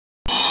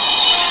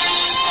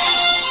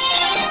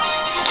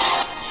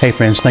Hey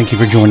friends, thank you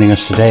for joining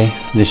us today.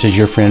 This is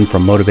your friend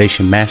from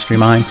Motivation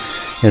Mastermind.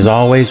 As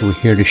always, we're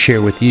here to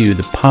share with you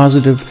the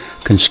positive,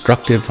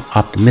 constructive,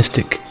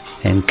 optimistic,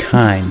 and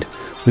kind.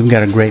 We've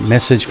got a great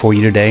message for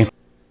you today.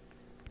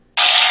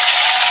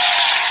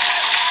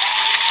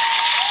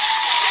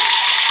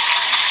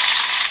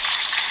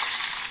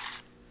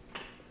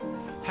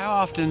 How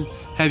often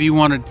have you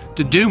wanted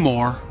to do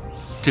more,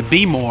 to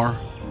be more,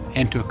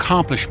 and to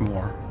accomplish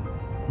more?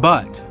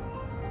 But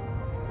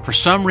for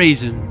some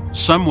reason,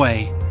 some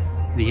way,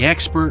 the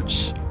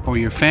experts or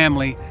your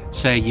family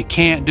say you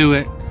can't do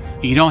it,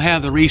 you don't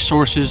have the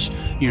resources,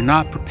 you're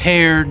not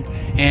prepared,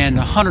 and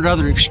 100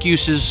 other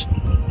excuses,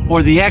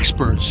 or the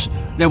experts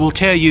that will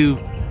tell you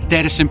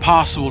that it's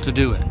impossible to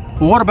do it.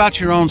 Well, what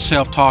about your own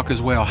self-talk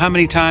as well? How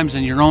many times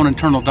in your own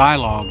internal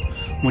dialogue,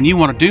 when you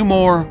want to do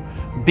more,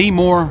 be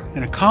more,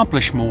 and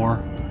accomplish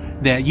more,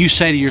 that you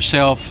say to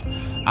yourself,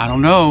 I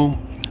don't know,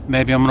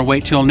 maybe I'm going to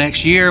wait till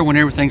next year when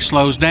everything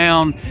slows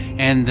down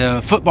and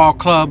the football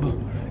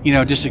club,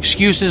 just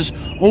excuses,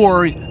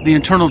 or the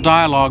internal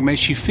dialogue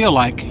makes you feel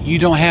like you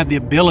don't have the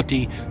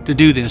ability to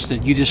do this,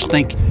 that you just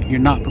think you're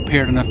not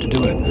prepared enough to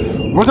do it.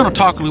 We're going to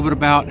talk a little bit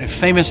about a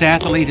famous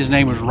athlete. His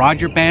name was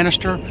Roger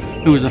Bannister,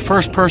 who was the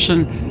first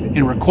person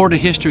in recorded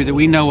history that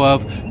we know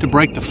of to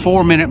break the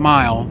 4-minute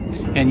mile,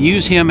 and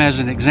use him as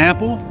an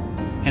example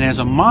and as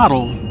a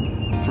model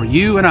for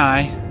you and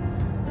I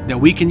that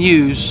we can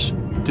use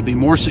to be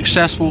more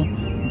successful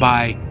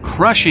by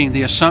crushing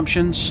the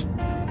assumptions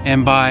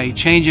and by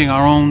changing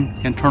our own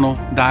internal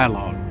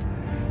dialogue.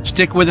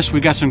 Stick with us,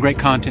 we've got some great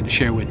content to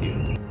share with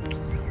you.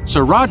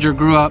 So Roger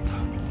grew up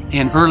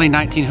in early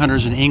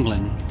 1900s in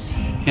England.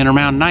 In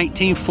around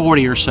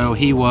 1940 or so,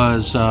 he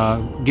was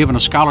given a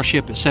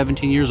scholarship at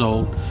 17 years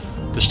old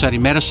to study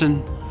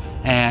medicine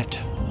at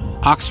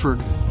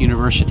Oxford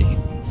University.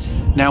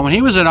 Now when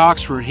he was at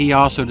Oxford, he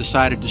also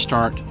decided to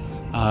start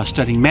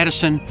studying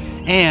medicine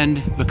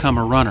and become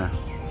a runner.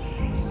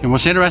 And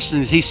what's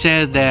interesting is he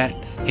said that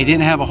he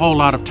didn't have a whole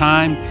lot of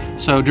time,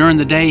 so during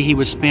the day he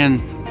would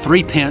spend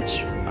 3 pence,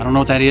 I don't know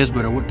what that is,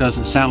 but it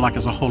doesn't sound like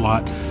it's a whole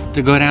lot,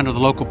 to go down to the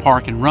local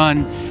park and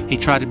run. He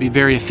tried to be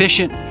very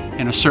efficient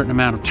in a certain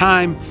amount of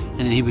time, and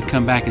then he would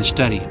come back and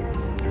study.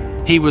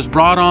 He was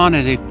brought on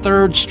as a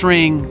 3rd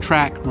string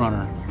track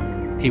runner.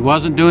 He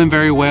wasn't doing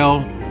very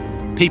well.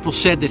 People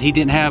said that he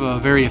didn't have a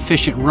very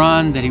efficient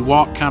run, that he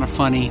walked kind of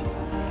funny,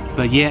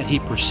 but yet he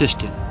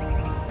persisted.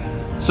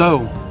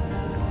 So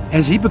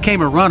as he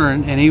became a runner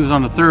and he was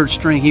on the 3rd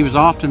string, he was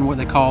often what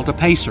they called a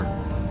pacer.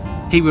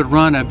 He would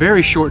run a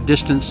very short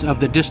distance of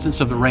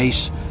the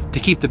race to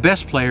keep the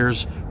best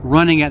players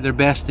running at their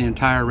best the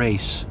entire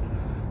race.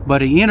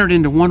 But he entered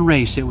into one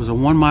race. It was a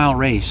 1-mile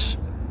race,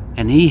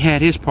 and he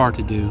had his part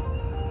to do,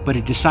 but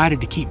he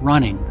decided to keep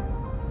running.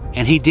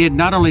 And he did,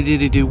 not only did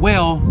he do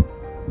well,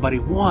 but he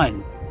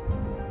won.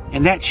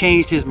 And that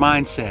changed his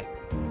mindset.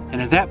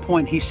 And at that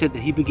point he said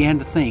that he began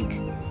to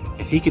think,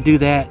 if he could do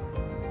that,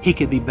 he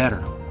could be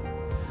better.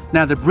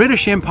 Now the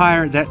British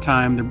Empire at that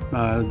time,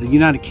 the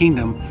United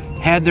Kingdom,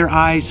 had their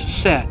eyes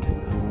set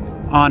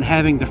on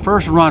having the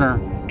first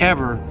runner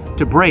ever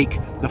to break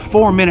the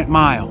 4-minute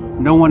mile.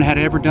 No one had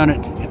ever done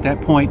it at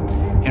that point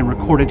in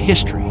recorded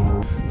history.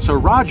 So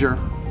Roger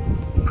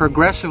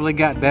progressively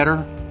got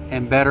better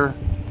and better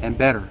and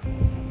better.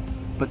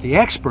 But the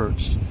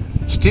experts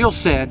still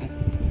said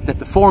that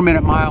the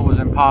 4-minute mile was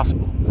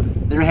impossible.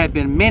 There had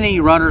been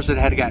many runners that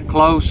had gotten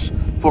close,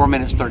 4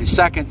 minutes 30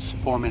 seconds,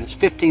 4 minutes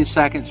 15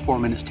 seconds, 4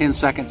 minutes 10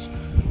 seconds,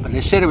 but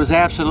they said it was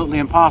absolutely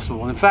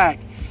impossible. In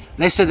fact,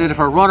 they said that if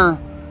a runner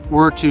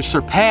were to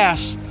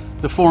surpass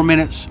the 4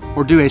 minutes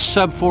or do a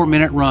sub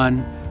 4-minute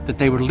run, that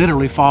they would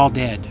literally fall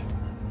dead.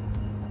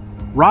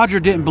 Roger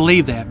didn't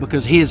believe that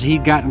because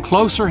he'd gotten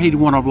closer, he'd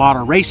won a lot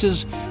of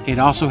races, he'd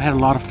also had a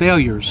lot of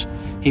failures.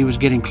 He was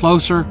getting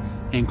closer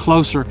and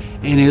closer,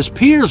 and his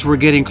peers were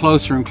getting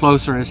closer and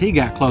closer as he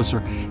got closer.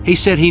 He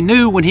said he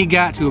knew when he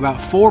got to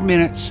about 4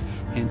 minutes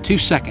and 2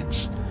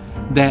 seconds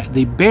that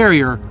the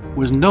barrier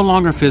was no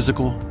longer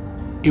physical,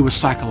 it was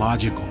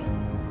psychological.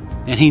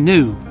 And he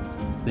knew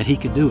that he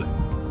could do it.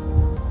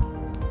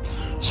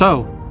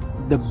 So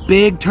the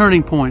big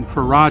turning point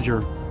for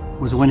Roger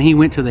was when he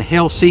went to the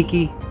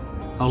Helsinki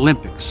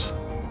Olympics.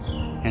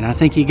 And I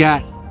think he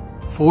got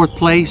 4th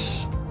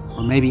place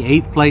or maybe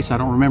 8th place, I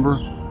don't remember.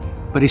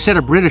 But he set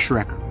a British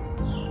record.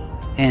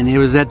 And it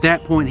was at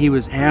that point he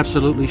was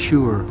absolutely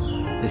sure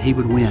that he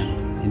would win.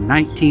 In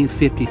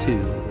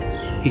 1952.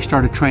 He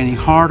started training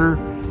harder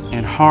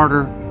and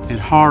harder and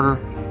harder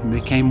and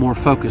became more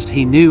focused.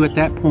 He knew at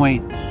that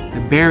point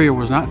the barrier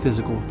was not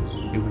physical,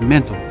 it was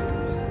mental.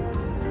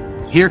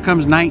 Here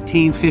comes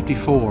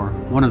 1954,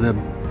 one of the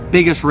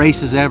biggest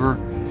races ever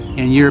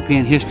in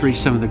European history,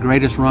 some of the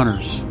greatest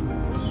runners.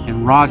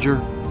 And Roger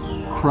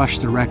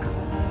crushed the record.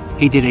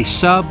 He did a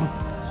sub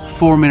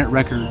 4-minute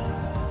record,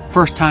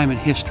 first time in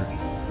history.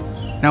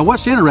 Now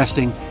what's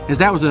interesting is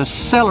that was a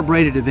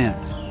celebrated event.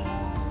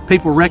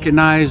 People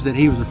recognized that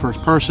he was the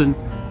first person.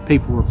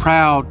 People were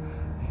proud.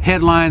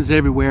 Headlines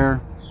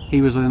everywhere.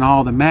 He was in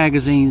all the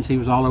magazines. He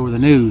was all over the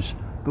news.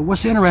 But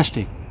what's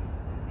interesting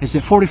is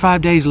that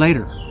 45 days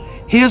later,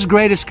 his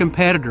greatest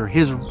competitor,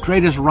 his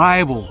greatest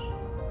rival,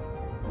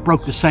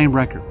 broke the same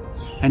record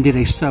and did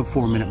a sub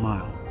 4-minute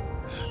mile.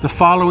 The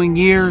following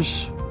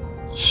years,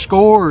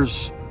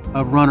 scores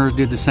of runners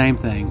did the same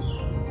thing.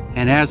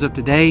 And as of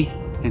today,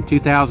 in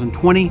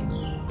 2020,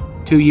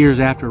 2 years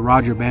after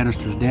Roger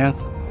Bannister's death,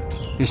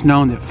 it's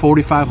known that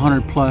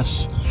 4,500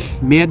 plus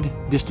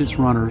mid-distance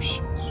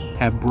runners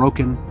have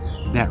broken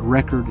that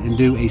record and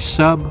do a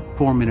sub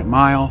 4-minute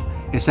mile.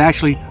 It's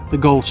actually the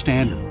gold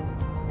standard.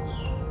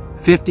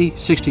 50,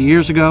 60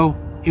 years ago,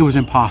 it was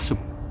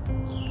impossible.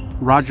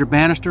 Roger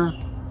Bannister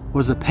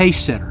was a pace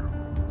setter.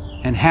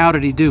 And how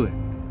did he do it?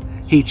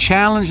 He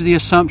challenged the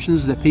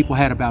assumptions that people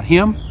had about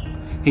him.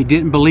 He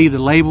didn't believe the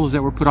labels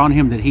that were put on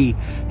him, that he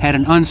had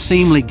an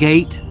unseemly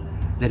gait,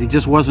 that he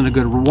just wasn't a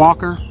good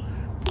walker,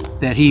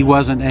 that he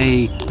wasn't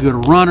a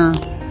good runner,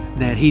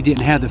 that he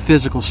didn't have the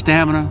physical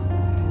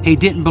stamina. He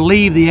didn't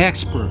believe the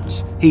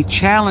experts. He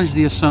challenged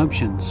the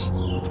assumptions,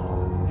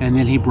 and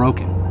then he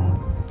broke it.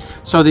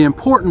 So the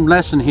important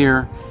lesson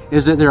here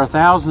is that there are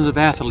thousands of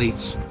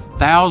athletes,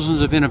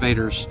 thousands of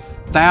innovators,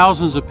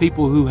 thousands of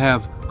people who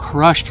have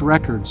crushed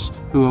records,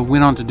 who have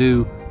went on to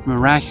do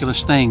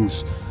miraculous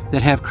things,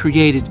 that have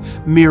created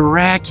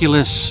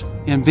miraculous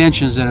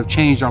inventions that have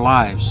changed our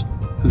lives,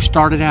 who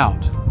started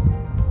out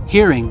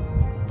hearing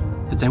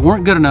that they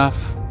weren't good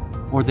enough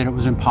or that it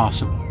was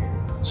impossible.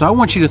 So I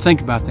want you to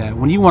think about that.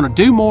 When you want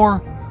to do more,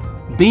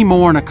 be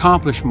more, and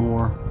accomplish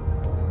more,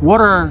 what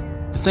are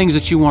the things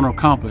that you want to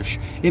accomplish?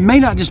 It may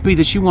not just be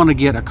that you want to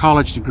get a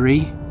college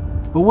degree,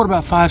 but what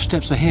about 5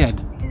 steps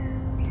ahead?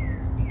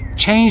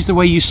 Change the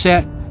way you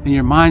set and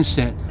your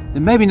mindset,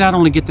 and maybe not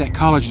only get that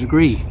college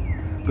degree,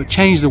 but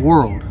change the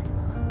world.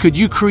 Could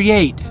you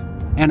create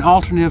an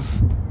alternate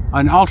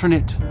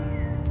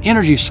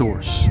energy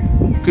source?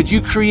 Could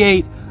you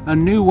create a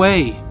new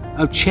way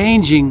of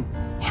changing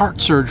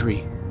heart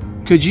surgery?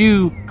 Could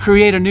you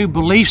create a new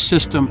belief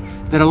system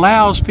that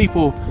allows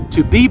people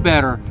to be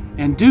better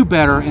and do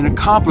better and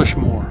accomplish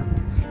more?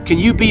 Can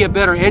you be a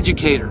better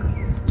educator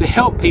to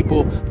help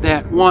people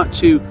that want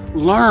to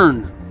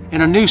learn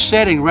in a new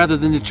setting rather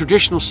than the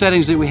traditional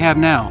settings that we have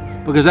now?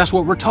 Because that's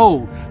what we're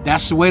told.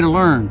 That's the way to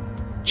learn.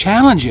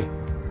 Challenge it.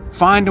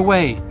 Find a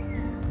way.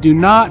 Do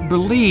not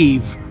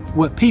believe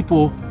what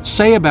people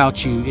say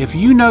about you. If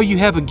you know you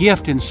have a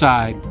gift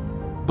inside,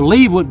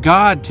 believe what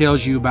God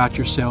tells you about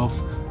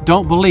yourself.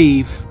 Don't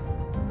believe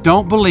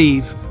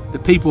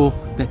the people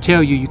that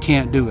tell you you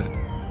can't do it.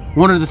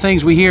 One of the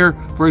things we hear,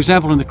 for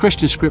example, in the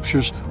Christian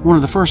scriptures, one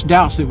of the first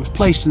doubts that was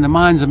placed in the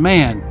minds of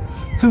man: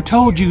 who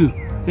told you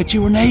that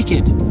you were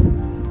naked?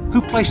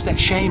 Who placed that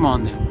shame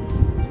on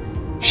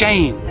them?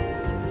 Shame,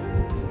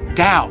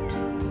 doubt,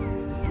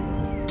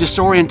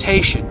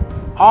 disorientation.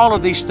 All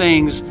of these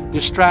things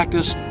distract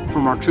us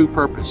from our true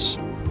purpose.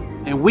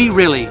 And we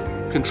really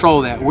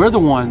control that. We're the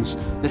ones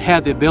that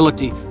have the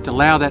ability to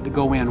allow that to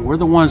go in. We're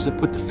the ones that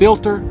put the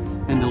filter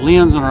and the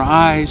lens on our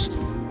eyes,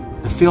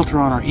 the filter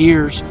on our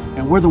ears,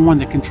 and we're the one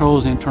that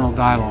controls the internal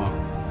dialogue.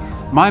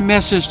 My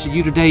message to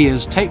you today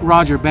is take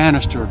Roger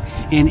Bannister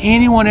and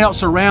anyone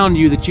else around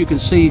you that you can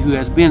see who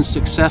has been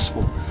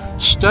successful.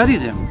 Study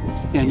them,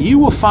 and you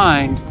will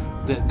find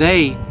that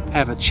they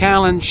have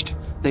challenged,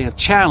 they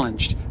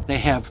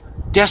have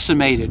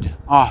decimated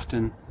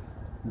often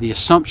the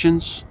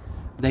assumptions.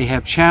 They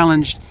have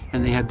challenged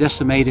and they have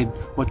decimated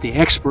what the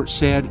experts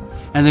said.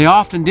 And they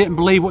often didn't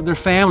believe what their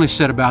families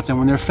said about them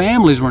when their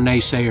families were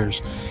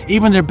naysayers,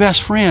 even their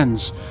best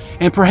friends.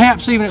 And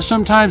perhaps even at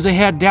sometimes they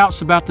had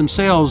doubts about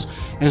themselves,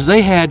 as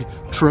they had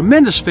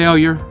tremendous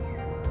failure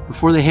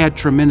before they had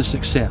tremendous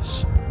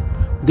success.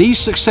 These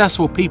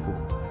successful people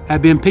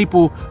have been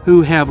people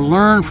who have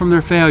learned from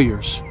their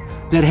failures,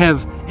 that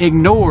have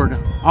ignored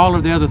all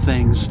of the other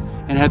things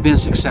and have been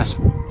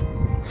successful.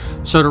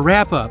 So to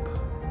wrap up,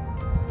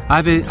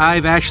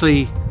 I've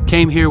actually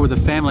came here with a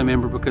family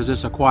member because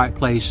it's a quiet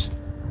place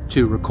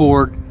to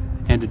record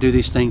and to do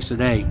these things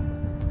today.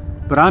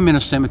 But I'm in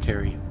a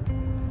cemetery.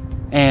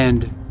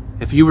 And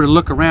if you were to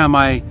look around,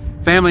 my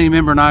family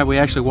member and I, we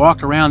actually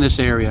walked around this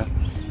area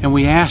and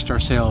we asked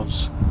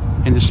ourselves,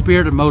 in the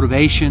spirit of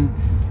motivation,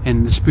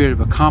 in the spirit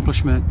of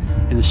accomplishment,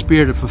 in the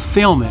spirit of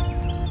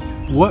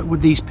fulfillment, what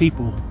would these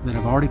people that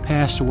have already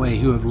passed away,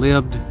 who have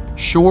lived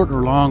short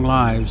or long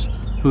lives,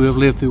 who have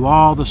lived through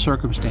all the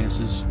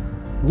circumstances,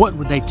 what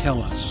would they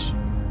tell us?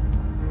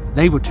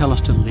 They would tell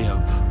us to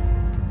live.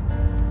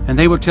 And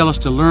they would tell us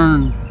to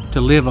learn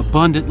to live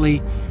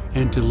abundantly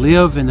and to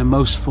live in the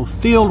most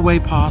fulfilled way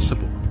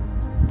possible.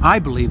 I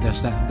believe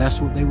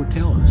that's what they would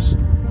tell us.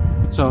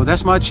 So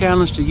that's my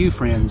challenge to you,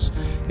 friends,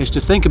 is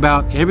to think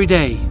about every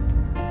day,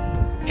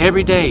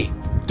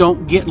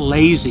 don't get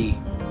lazy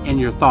in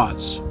your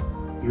thoughts.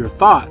 Your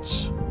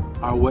thoughts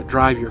are what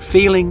drive your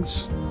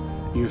feelings.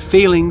 Your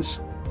feelings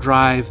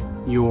drive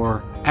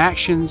your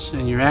actions,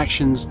 and your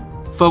actions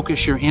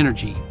focus your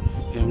energy.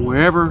 And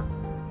wherever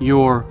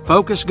your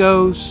focus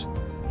goes,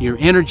 your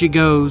energy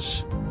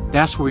goes,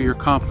 that's where your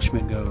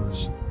accomplishment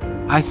goes.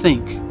 I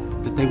think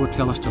that they will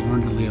tell us to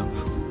learn to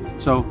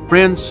live. So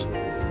friends,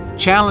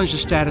 Challenge the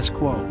status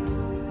quo.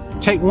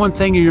 Take one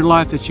thing in your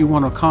life that you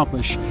want to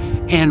accomplish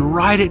and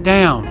write it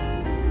down.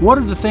 What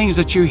are the things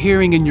that you're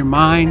hearing in your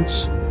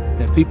minds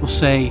that people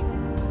say,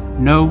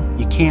 no,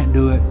 you can't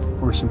do it,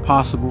 or it's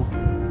impossible?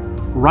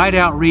 Write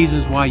out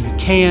reasons why you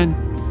can,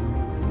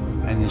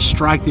 and then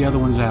strike the other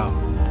ones out.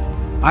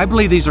 I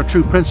believe these are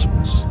true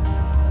principles.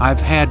 I've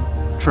had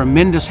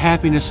tremendous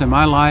happiness in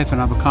my life,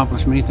 and I've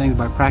accomplished many things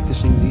by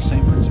practicing these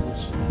same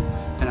principles.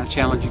 And I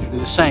challenge you to do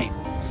the same.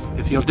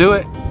 If you'll do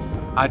it,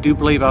 I do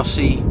believe I'll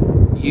see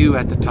you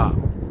at the top.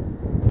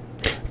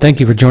 Thank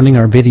you for joining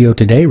our video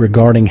today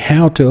regarding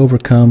how to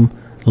overcome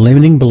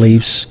limiting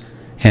beliefs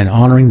and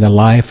honoring the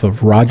life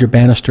of Roger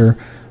Bannister,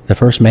 the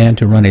first man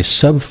to run a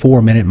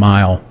sub-4-minute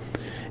mile.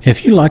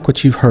 If you like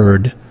what you've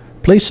heard,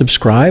 please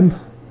subscribe,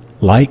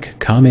 like,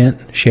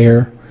 comment,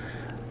 share.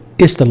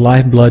 It's the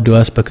lifeblood to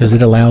us because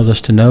it allows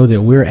us to know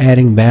that we're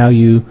adding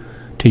value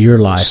to your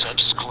life.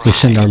 Subscribe. We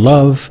send our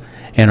love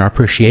and our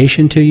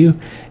appreciation to you,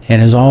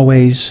 and as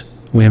always,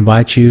 we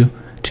invite you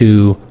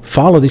to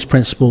follow these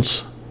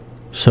principles,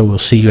 so we'll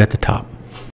see you at the top.